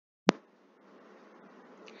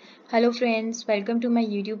Hello friends, welcome to my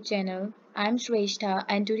YouTube channel. I'm Shrestha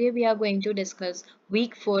and today we are going to discuss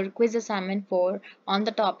week 4 quiz assignment 4 on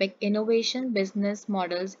the topic innovation, business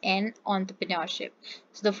models and entrepreneurship.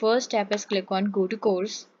 So the first step is click on go to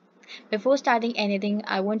course. Before starting anything,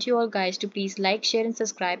 I want you all guys to please like, share and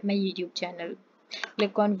subscribe my YouTube channel.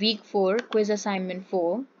 Click on week 4 quiz assignment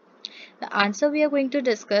 4. The answer we are going to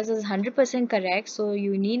discuss is 100% correct, so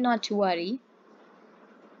you need not to worry.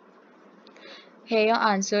 Here your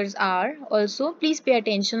answers are. Also, please pay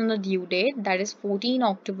attention on the due date, that is 14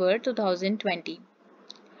 October 2020.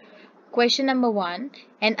 Question number 1.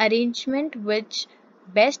 An arrangement which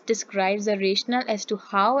best describes the rationale as to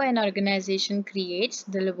how an organization creates,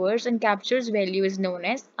 delivers and captures value is known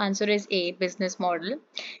as. Answer is A. Business model.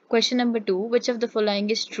 Question number 2. Which of the following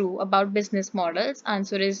is true about business models?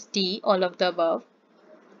 Answer is D. All of the above.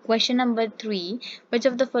 Question number 3. Which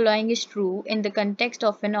of the following is true in the context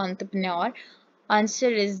of an entrepreneur? Answer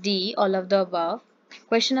is D. All of the above.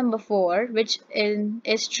 Question number 4. Which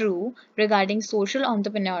is true regarding social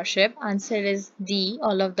entrepreneurship? Answer is D.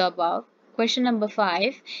 All of the above. Question number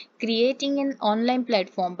 5. Creating an online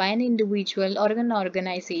platform by an individual or an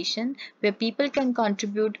organization where people can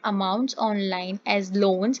contribute amounts online as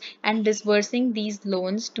loans and disbursing these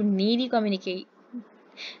loans to needy community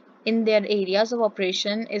in their areas of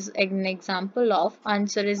operation is an example of.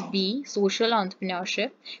 Answer is B. Social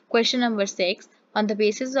entrepreneurship. Question number 6. On the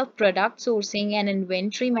basis of product sourcing and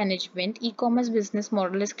inventory management, e-commerce business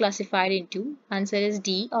model is classified into. Answer is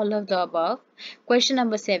D. All of the above. Question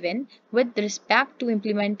number 7. With respect to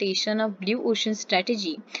implementation of Blue Ocean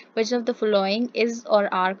strategy, which of the following is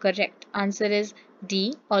or are correct? Answer is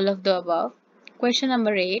D. All of the above. Question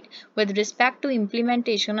number 8. With respect to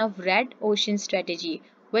implementation of Red Ocean strategy,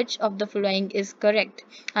 which of the following is correct?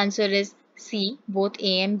 Answer is C. Both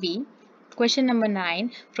A and B. Question number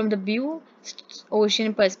 9. From the Blue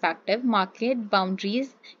Ocean perspective, market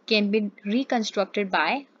boundaries can be reconstructed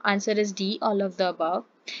by. Answer is D. All of the above.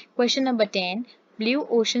 Question number 10. Blue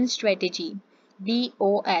Ocean strategy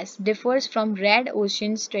BOS differs from Red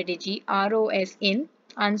Ocean strategy ROS in.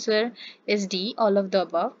 Answer is D. All of the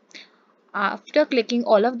above. After clicking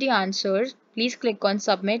all of the answers, please click on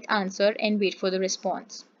submit answer and wait for the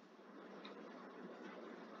response.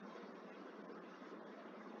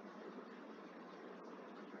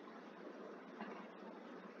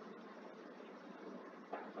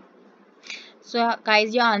 So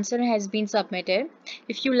guys, your answer has been submitted.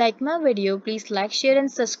 If you like my video, please like, share and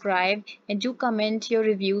subscribe and do comment your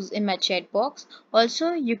reviews in my chat box.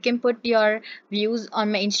 Also, you can put your views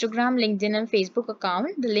on my Instagram, LinkedIn and Facebook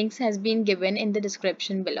account. The links has been given in the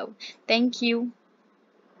description below. Thank you.